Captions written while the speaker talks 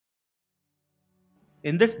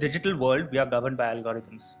In this digital world, we are governed by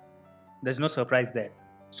algorithms. There's no surprise there.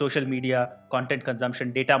 Social media, content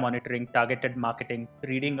consumption, data monitoring, targeted marketing,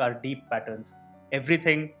 reading our deep patterns.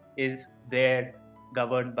 Everything is there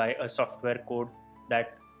governed by a software code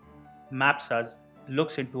that maps us,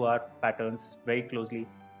 looks into our patterns very closely,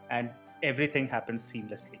 and everything happens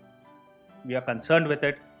seamlessly. We are concerned with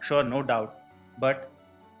it, sure, no doubt. But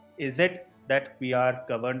is it that we are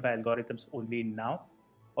governed by algorithms only now,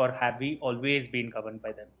 or have we always been governed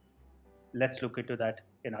by them? Let's look into that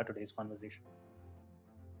in our today's conversation.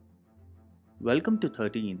 Welcome to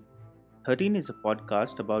 13. 13 is a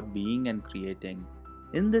podcast about being and creating.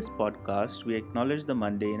 In this podcast, we acknowledge the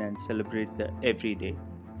mundane and celebrate the everyday.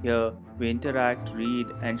 Here, we interact, read,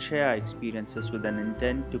 and share our experiences with an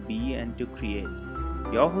intent to be and to create.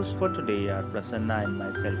 Your hosts for today are Prasanna and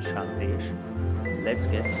myself, Shantesh. Let's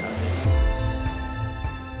get started.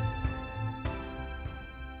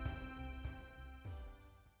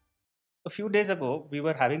 A few days ago, we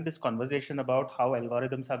were having this conversation about how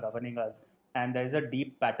algorithms are governing us, and there is a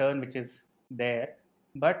deep pattern which is there.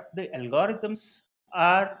 But the algorithms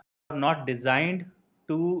are not designed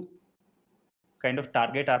to kind of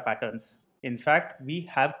target our patterns. In fact, we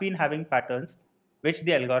have been having patterns which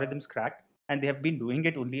the algorithms cracked, and they have been doing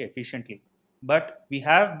it only efficiently. But we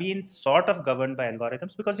have been sort of governed by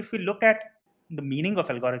algorithms because if we look at the meaning of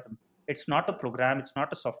algorithm, it's not a program, it's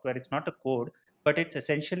not a software, it's not a code, but it's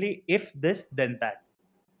essentially if this, then that,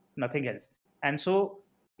 nothing else. And so,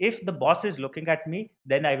 if the boss is looking at me,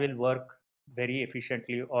 then I will work very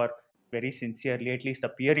efficiently or very sincerely, at least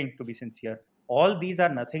appearing to be sincere. All these are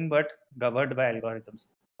nothing but governed by algorithms.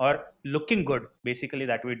 Or looking good, basically,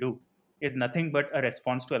 that we do is nothing but a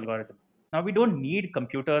response to algorithm. Now, we don't need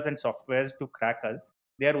computers and softwares to crack us.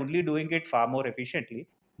 They are only doing it far more efficiently,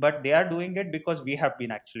 but they are doing it because we have been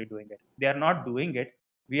actually doing it. They are not doing it.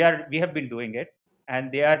 We have been doing it, and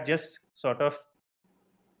they are just sort of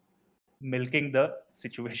milking the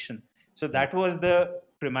situation. So Yeah. that was the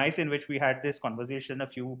premise in which we had this conversation a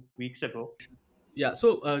few weeks ago. Yeah.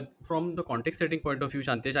 So, from the context setting point of view,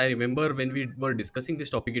 Shantesh, I remember when we were discussing this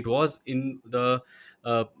topic, it was in the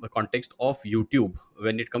context of YouTube.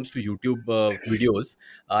 When it comes to YouTube videos,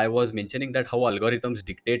 I was mentioning that how algorithms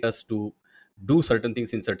dictate us to do certain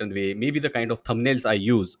things in certain way. Maybe the kind of thumbnails I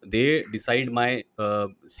use, they decide my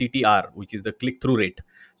CTR, which is the click through rate.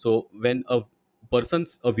 So, when a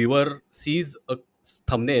viewer sees a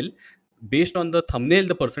thumbnail, based on the thumbnail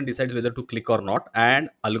the person decides whether to click or not,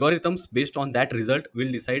 and algorithms based on that result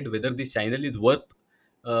will decide whether this channel is worth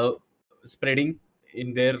uh, spreading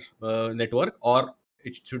in their network, or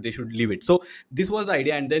they should leave it. So this was the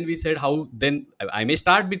idea, and then we said how then I may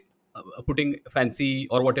start with putting fancy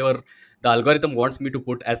or whatever the algorithm wants me to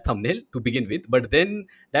put as thumbnail to begin with, but then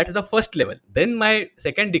that's the first level. Then my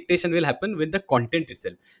second dictation will happen with the content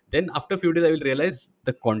itself. Then after a few days I will realize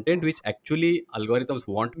the content which actually algorithms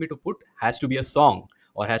want me to put has to be a song,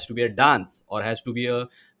 or has to be a dance, or has to be a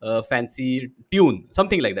fancy tune,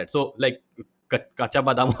 something like that. So like Kacha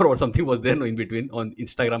Badam or something was there, no, in between on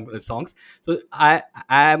Instagram songs. So I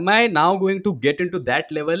am I now going to get into that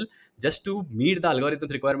level just to meet the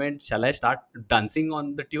algorithm's requirement? Shall I start dancing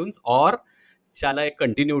on the tunes, or shall I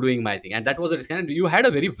continue doing my thing? And that was a risk. And you had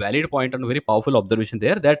a very valid point and a very powerful observation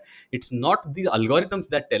there, that it's not the algorithms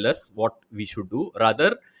that tell us what we should do.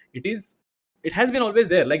 Rather, it has been always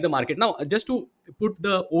there, like the market. Now, just to put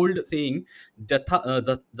the old saying,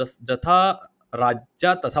 Jatha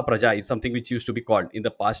Raja Tatha Praja is something which used to be called in the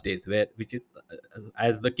past days, where which is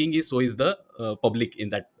as the king is, so is the public in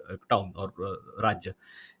that town or Rajya.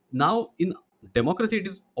 Now, in democracy, it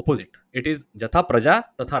is opposite. It is Jatha Praja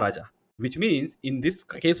Tatha Raja, which means in this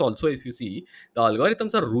case also, if you see, the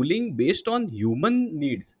algorithms are ruling based on human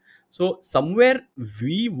needs. So somewhere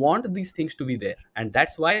we want these things to be there, and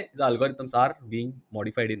that's why the algorithms are being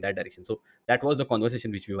modified in that direction. So that was the conversation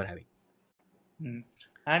which we were having. Hmm.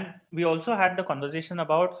 And we also had the conversation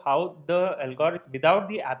about how the algorithm, without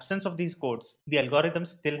the absence of these codes, the algorithms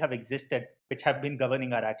still have existed, which have been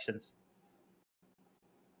governing our actions.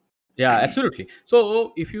 Yeah, absolutely.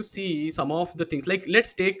 So if you see some of the things, like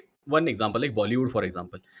let's take one example, like Bollywood, for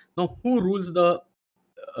example. Now, who rules the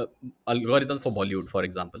uh, algorithm for Bollywood, for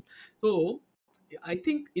example? So I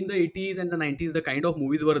think in the 80s and the 90s, the kind of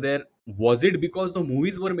movies were there. Was it because the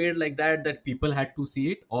movies were made like that that people had to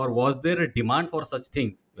see it, or was there a demand for such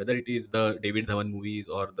things? Whether it is the David Dhawan movies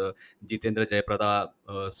or the Jitendra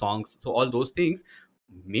Jayaprada songs, so all those things,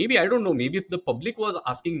 maybe I don't know, maybe if the public was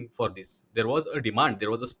asking for this, there was a demand,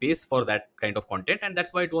 there was a space for that kind of content, and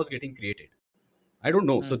that's why it was getting created. I don't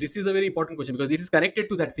know. So Hmm. this is a very important question, because this is connected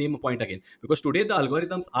to that same point again, because today the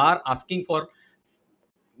algorithms are asking for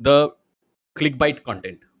the clickbait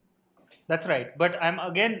content. That's right. But I'm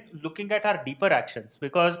again looking at our deeper actions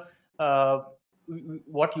because uh,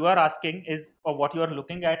 what you are asking is, or what you are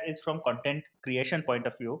looking at is from content creation point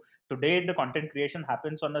of view. Today, the content creation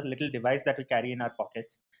happens on a little device that we carry in our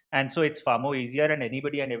pockets. And so it's far more easier, and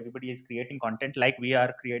anybody and everybody is creating content like we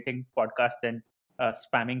are creating podcast and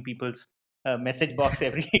spamming people's message box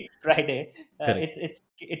every Friday. Correct.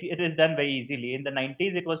 It is done very easily. In the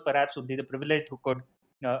 90s, it was perhaps only the privileged who could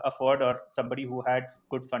afford, or somebody who had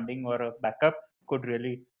good funding or a backup could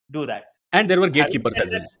really do that. And there were Having gatekeepers said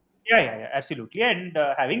as that, well. yeah, absolutely. And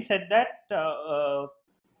having said that,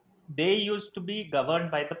 they used to be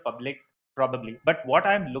governed by the public, probably. But what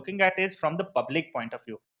I'm looking at is from the public point of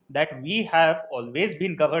view, that we have always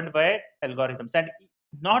been governed by algorithms, and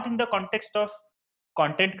not in the context of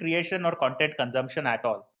content creation or content consumption at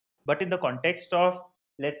all, but in the context of,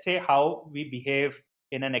 let's say, how we behave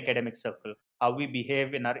in an academic circle, how we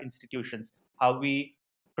behave in our institutions, how we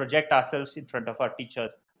project ourselves in front of our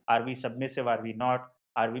teachers. Are we submissive? Are we not?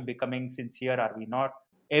 Are we becoming sincere? Are we not?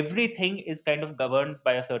 Everything is kind of governed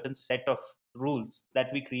by a certain set of rules that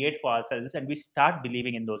we create for ourselves, and we start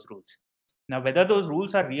believing in those rules. Now, whether those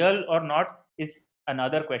rules are real or not is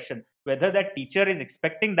another question. Whether that teacher is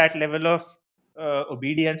expecting that level of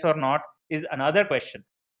obedience or not is another question.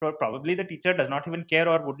 Probably the teacher does not even care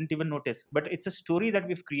or wouldn't even notice, but it's a story that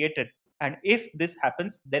we've created. And if this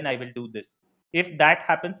happens, then I will do this. If that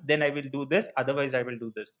happens, then I will do this. Otherwise, I will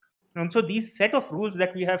do this. And so these set of rules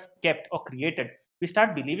that we have kept or created, we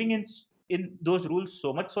start believing in those rules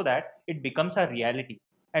so much so that it becomes a reality.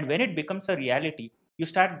 And when it becomes a reality, you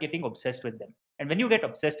start getting obsessed with them. And when you get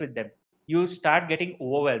obsessed with them, you start getting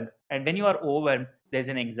overwhelmed. And when you are overwhelmed, there's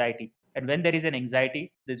an anxiety. And when there is an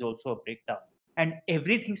anxiety, there's also a breakdown. And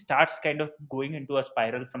everything starts kind of going into a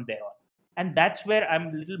spiral from there on. And that's where I'm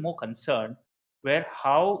a little more concerned, where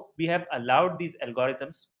how we have allowed these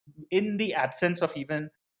algorithms, in the absence of even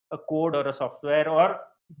a code or a software or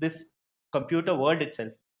this computer world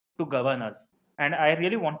itself, to govern us. And I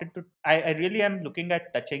really wanted to, I really am looking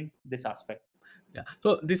at touching this aspect. Yeah.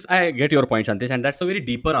 So this, I get your point, Shantesh, and that's a very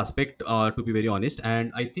deeper aspect, to be very honest.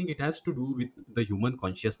 And I think it has to do with the human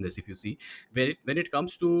consciousness. If you see, when it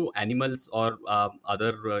comes to animals or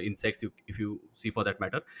other insects, if you see for that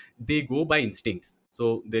matter, they go by instincts.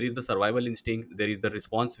 So there is the survival instinct, there is the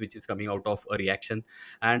response which is coming out of a reaction,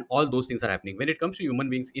 and all those things are happening. When it comes to human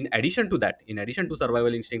beings, in addition to that, in addition to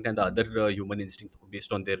survival instinct and the other human instincts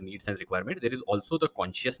based on their needs and requirements, there is also the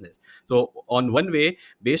consciousness. So on one way,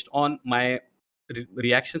 based on my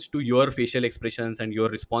reactions to your facial expressions and your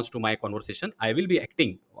response to my conversation, I will be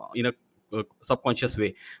acting in a subconscious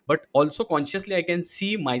way. But also consciously, I can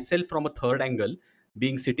see myself from a third angle,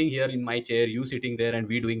 being sitting here in my chair, you sitting there, and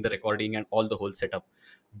we doing the recording and all the whole setup,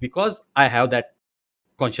 because I have that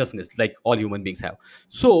consciousness like all human beings have.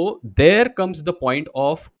 So there comes the point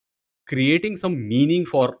of creating some meaning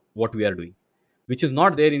for what we are doing, which is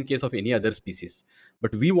not there in case of any other species.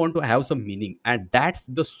 But we want to have some meaning, and that's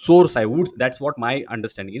the source, I would, that's what my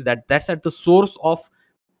understanding is, that that's at the source of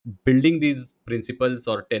building these principles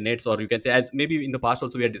or tenets, or you can say, as maybe in the past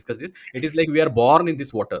also we had discussed this, it is like we are born in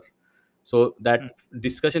this water. So that Mm,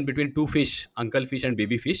 discussion between two fish, uncle fish and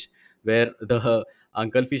baby fish, where the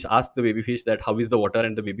uncle fish asks the baby fish that how is the water,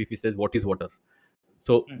 and the baby fish says what is water.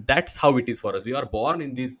 So mm. that's how it is for us. We are born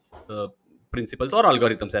in these principles or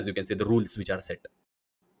algorithms, as you can say, the rules which are set.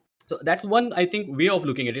 So that's one, I think, way of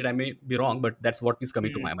looking at it. I may be wrong, but that's what is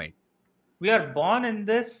coming to Mm. my mind. We are born in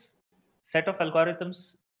this set of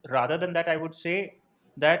algorithms. Rather than that, I would say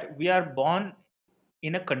that we are born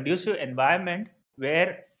in a conducive environment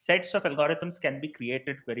where sets of algorithms can be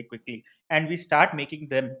created very quickly, and we start making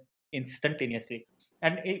them instantaneously.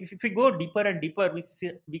 And if we go deeper and deeper,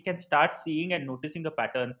 we can start seeing and noticing a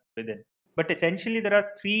pattern within. But essentially, there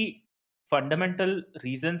are three fundamental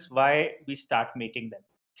reasons why we start making them.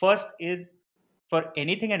 First is, for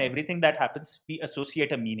anything and everything that happens, we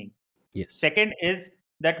associate a meaning. Yes. Second is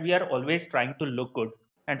that we are always trying to look good.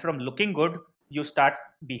 And from looking good, you start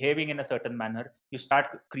behaving in a certain manner. You start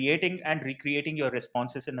creating and recreating your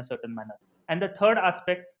responses in a certain manner. And the third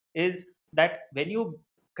aspect is that when you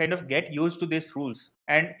kind of get used to these rules,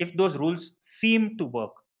 and if those rules seem to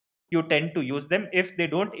work, you tend to use them. If they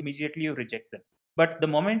don't, immediately you reject them. But the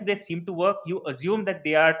moment they seem to work, you assume that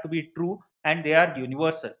they are to be true and they are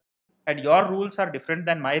universal. And your rules are different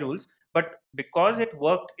than my rules, but because it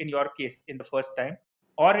worked in your case in the first time,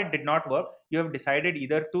 or it did not work, you have decided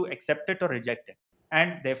either to accept it or reject it.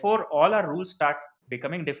 And therefore, all our rules start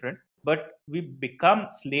becoming different, but we become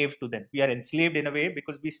slave to them. We are enslaved in a way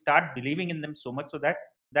because we start believing in them so much so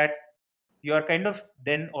that you are kind of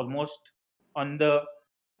then almost on the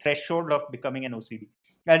threshold of becoming an OCD,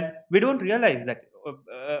 and we don't realize that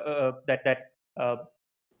uh,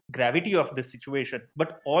 gravity of this situation.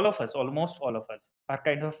 But all of us, almost all of us, are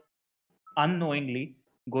kind of unknowingly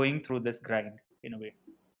going through this grind in a way.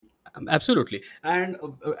 Absolutely. And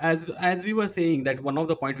as we were saying, that one of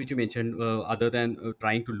the point which you mentioned, other than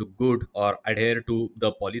trying to look good or adhere to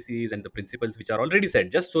the policies and the principles which are already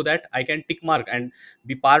set, just so that I can tick mark and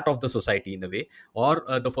be part of the society in a way, or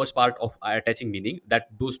the first part of attaching meaning, that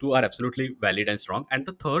those two are absolutely valid and strong. And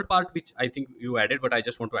the third part which I think you added, but I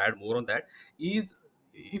just want to add more on that, is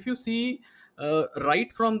if you see,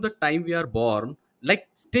 right from the time we are born, like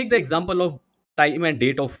take the example of time and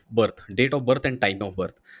date of birth and time of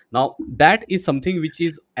birth. Now that is something which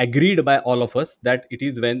is agreed by all of us, that it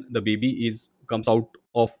is when the baby is comes out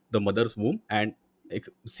of the mother's womb and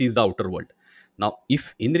sees the outer world. Now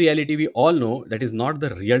if in reality we all know that is not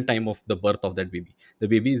the real time of the birth of that baby, the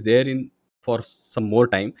baby is there in for some more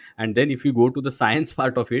time. And then if you go to the science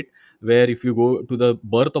part of it, where if you go to the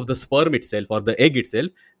birth of the sperm itself or the egg itself,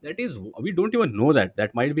 that is, we don't even know that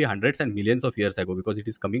that might be hundreds and millions of years ago, because it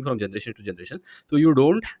is coming from generation to generation. So you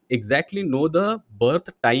don't exactly know the birth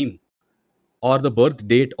time or the birth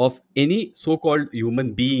date of any so-called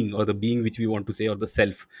human being, or the being which we want to say, or the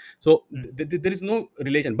self. So Mm. there is no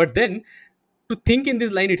relation. But then to think in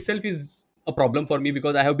this line itself is a problem for me,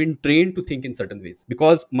 because I have been trained to think in certain ways,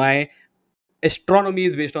 because my astronomy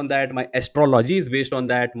is based on that, my astrology is based on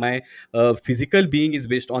that, my physical being is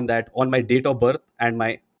based on that, on my date of birth and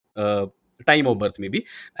my uh, time of birth maybe.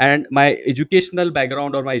 And my educational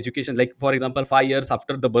background or my education, like for example 5 years,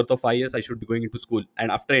 after the birth of 5 years I should be going into school,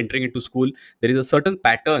 and after entering into school there is a certain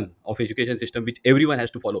pattern of education system which everyone has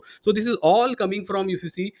to follow. So this is all coming from, if you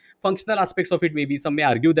see, functional aspects of it. Maybe some may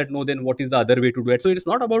argue that no, then what is the other way to do it? So it's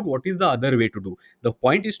not about what is the other way to do. The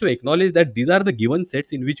point is to acknowledge that these are the given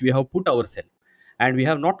sets in which we have put ourselves, and we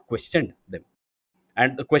have not questioned them.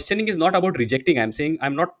 And the questioning is not about rejecting. I'm saying,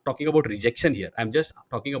 I'm not talking about rejection here, I'm just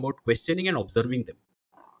talking about questioning and observing them.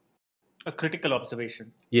 A critical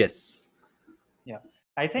observation. Yes. Yeah,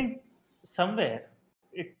 I think somewhere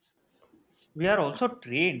it's we are also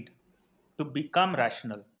trained to become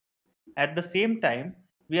rational. At the same time,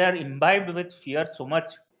 we are imbibed with fear so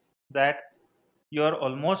much that you're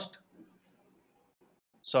almost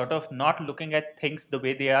sort of not looking at things the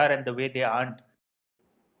way they are and the way they aren't.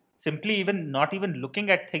 Simply, even not even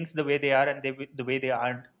looking at things the way they are and the way they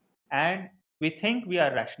aren't. And we think we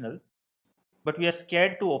are rational, but we are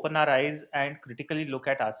scared to open our eyes and critically look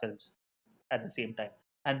at ourselves at the same time.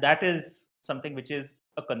 And that is something which is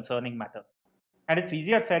a concerning matter. And it's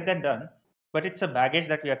easier said than done, but it's a baggage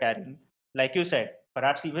that we are carrying. Like you said,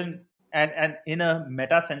 perhaps even, and in a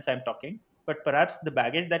meta sense, I'm talking, but perhaps the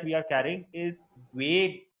baggage that we are carrying is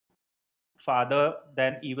way farther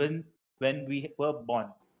than even when we were born,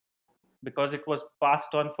 because it was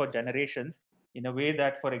passed on for generations in a way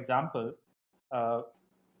that, for example, uh,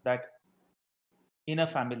 that in a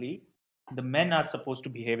family, the men are supposed to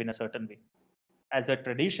behave in a certain way. As a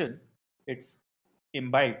tradition, it's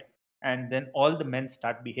imbibed, and then all the men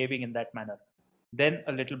start behaving in that manner. Then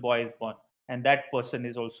a little boy is born, and that person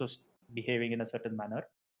is also behaving in a certain manner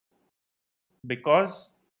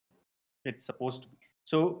because it's supposed to be.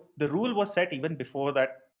 So the rule was set even before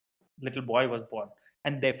that little boy was born.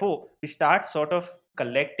 And therefore, we start sort of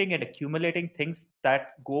collecting and accumulating things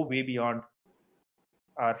that go way beyond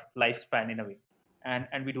our lifespan in a way.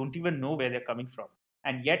 And we don't even know where they're coming from.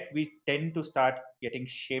 And yet we tend to start getting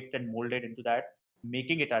shaped and molded into that,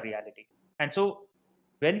 making it our reality. And so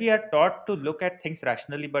when we are taught to look at things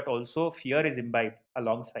rationally, but also fear is imbibed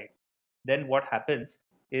alongside, then what happens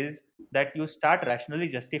is that you start rationally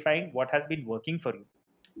justifying what has been working for you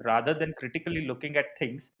rather than critically looking at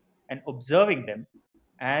things and observing them,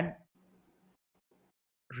 and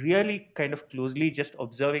really kind of closely just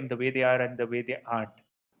observing the way they are and the way they aren't.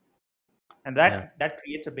 And Yeah, that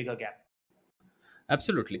creates a bigger gap.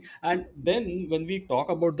 absolutely. And then when we talk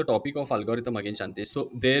about the topic of algorithm again, Shanti, so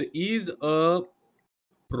there is a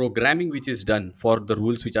programming which is done for the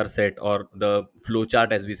rules which are set, or the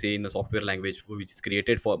flowchart as we say in the software language, which is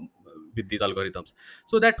created for with these algorithms.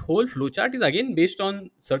 So that whole flowchart is again based on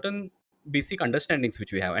certain basic understandings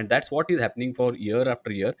which we have, and that's what is happening for year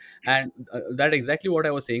after year. And that exactly what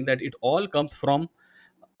I was saying, that it all comes from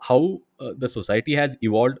how the society has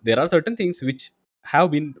evolved. There are certain things which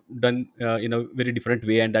have been done in a very different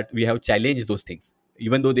way, and that we have challenged those things,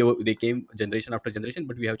 even though they came generation after generation,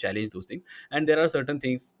 but we have challenged those things. And there are certain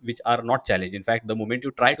things which are not challenged. In fact, the moment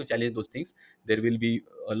you try to challenge those things, there will be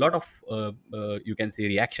a lot of you can say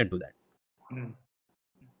reaction to that. Mm.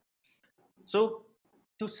 So,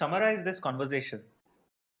 to summarize this conversation,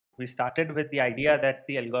 We started with the idea that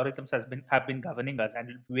the algorithms have been governing us,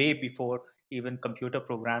 and way before even computer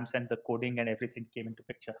programs and the coding and everything came into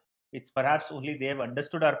picture. It's perhaps only they have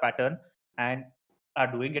understood our pattern and are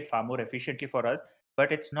doing it far more efficiently for us.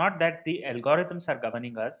 But it's not that the algorithms are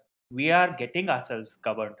governing us. We are getting ourselves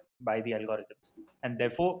governed by the algorithms. And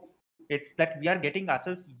therefore, it's that we are getting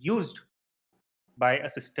ourselves used by a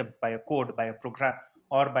system, by a code, by a program,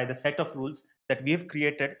 or by the set of rules that we have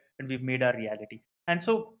created and we've made our reality. And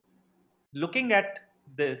so, looking at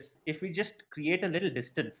this, if we just create a little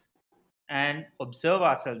distance and observe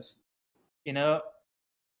ourselves in a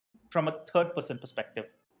from a third person perspective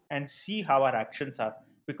and see how our actions are,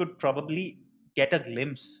 we could probably get a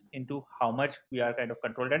glimpse into how much we are kind of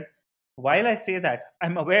controlled. And while I say that,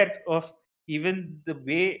 I'm aware of even the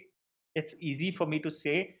way it's easy for me to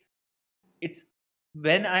say it's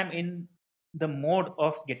when I'm in the mode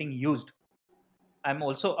of getting used. I'm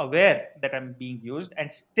also aware that I'm being used,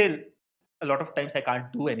 and still, a lot of times I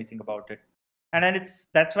can't do anything about it. And then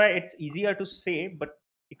that's why it's easier to say, but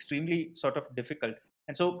extremely sort of difficult.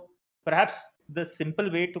 And so, perhaps the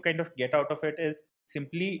simple way to kind of get out of it is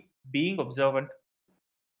simply being observant.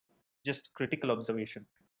 Just critical observation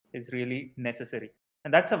is really necessary,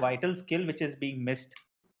 and that's a vital skill which is being missed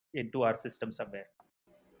into our system somewhere.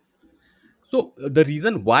 So the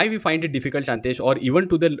reason why we find it difficult, Shantesh, or even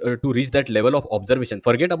to reach that level of observation,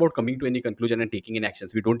 forget about coming to any conclusion and taking any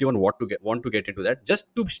actions. We don't even want to get into that.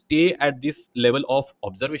 Just to stay at this level of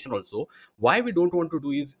observation, also, why we don't want to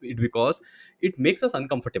do is it because it makes us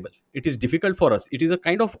uncomfortable. It is difficult for us. It is a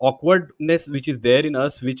kind of awkwardness which is there in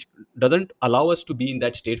us, which doesn't allow us to be in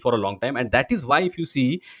that state for a long time. And that is why, if you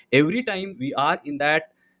see, every time we are in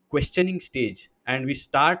that questioning stage and we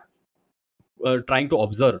start trying to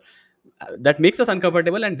observe, that makes us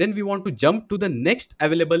uncomfortable, and then we want to jump to the next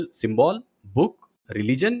available symbol, book,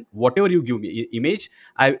 religion, whatever you give me, image.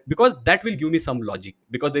 I Because that will give me some logic,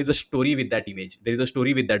 because there is a story with that image, there is a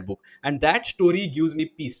story with that book, and that story gives me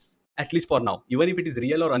peace, at least for now, even if it is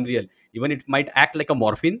real or unreal. Even it might act like a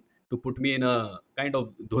morphine to put me in a kind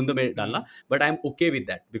of dhund mein dalna, Hmm. but I am okay with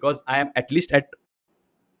that because I am at least at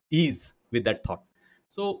ease with that thought.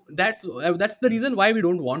 So that's the Hmm. reason why we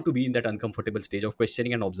don't want to be in that uncomfortable stage of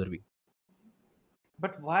questioning and observing.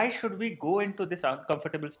 But why should we go into this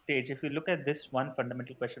uncomfortable stage? If you look at this one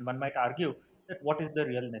fundamental question, one might argue that what is the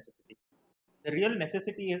real necessity? The real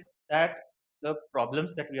necessity is that the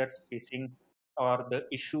problems that we are facing, or the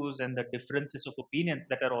issues and the differences of opinions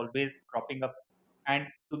that are always cropping up, and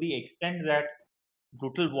to the extent that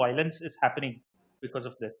brutal violence is happening because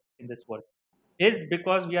of this in this world, is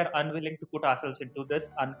because we are unwilling to put ourselves into this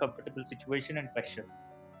uncomfortable situation and question.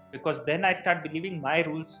 Because then I start believing my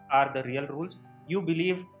rules are the real rules. You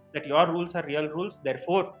believe that your rules are real rules,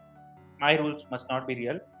 therefore my rules must not be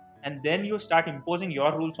real. And then you start imposing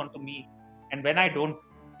your rules onto me, and when I don't,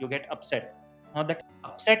 you get upset. Now that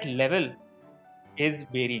upset level is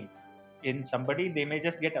varying. In somebody, they may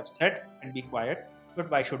just get upset and be quiet, but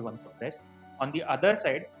why should one suppress? On the other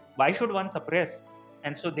side, why should one suppress?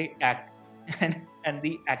 And so they act, and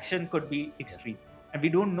the action could be extreme. And we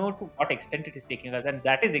don't know to what extent it is taking us. And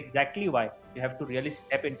that is exactly why we have to really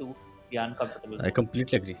step into the uncomfortable I zone.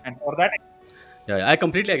 completely agree. And for that, Yeah, I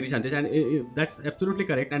completely agree, Shantesh, and that's absolutely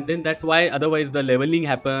correct. And then that's why otherwise the leveling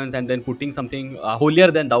happens, and then putting something holier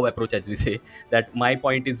than thou approach, as we say, that my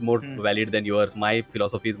point is more hmm, valid than yours, my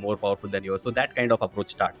philosophy is more powerful than yours. So that kind of approach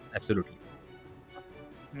starts. Absolutely.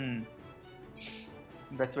 hmm,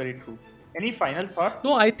 that's very true. Any final thought?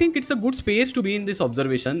 No, I think it's a good space to be in this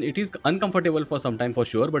observation. It is uncomfortable for some time for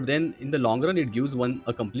sure, but then in the long run, it gives one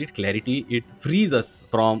a complete clarity. It frees us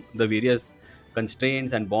from the various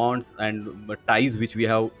constraints and bonds and ties which we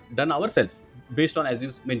have done ourselves based on, as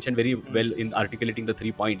you mentioned very Hmm, well in articulating the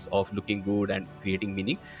 3 points of looking good and creating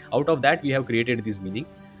meaning. Out of that, we have created these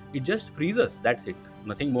meanings. It just frees us. That's it.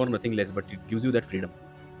 Nothing more, nothing less, but it gives you that freedom.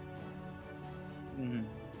 hmm,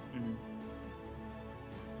 hmm.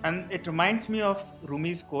 And it reminds me of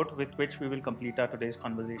Rumi's quote, with which we will complete our today's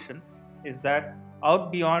conversation, is that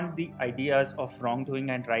out beyond the ideas of wrongdoing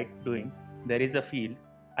and right doing, there is a field.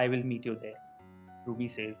 I will meet you there. Rumi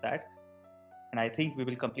says that. And I think we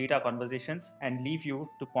will complete our conversations and leave you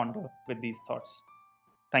to ponder with these thoughts.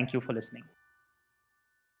 Thank you for listening.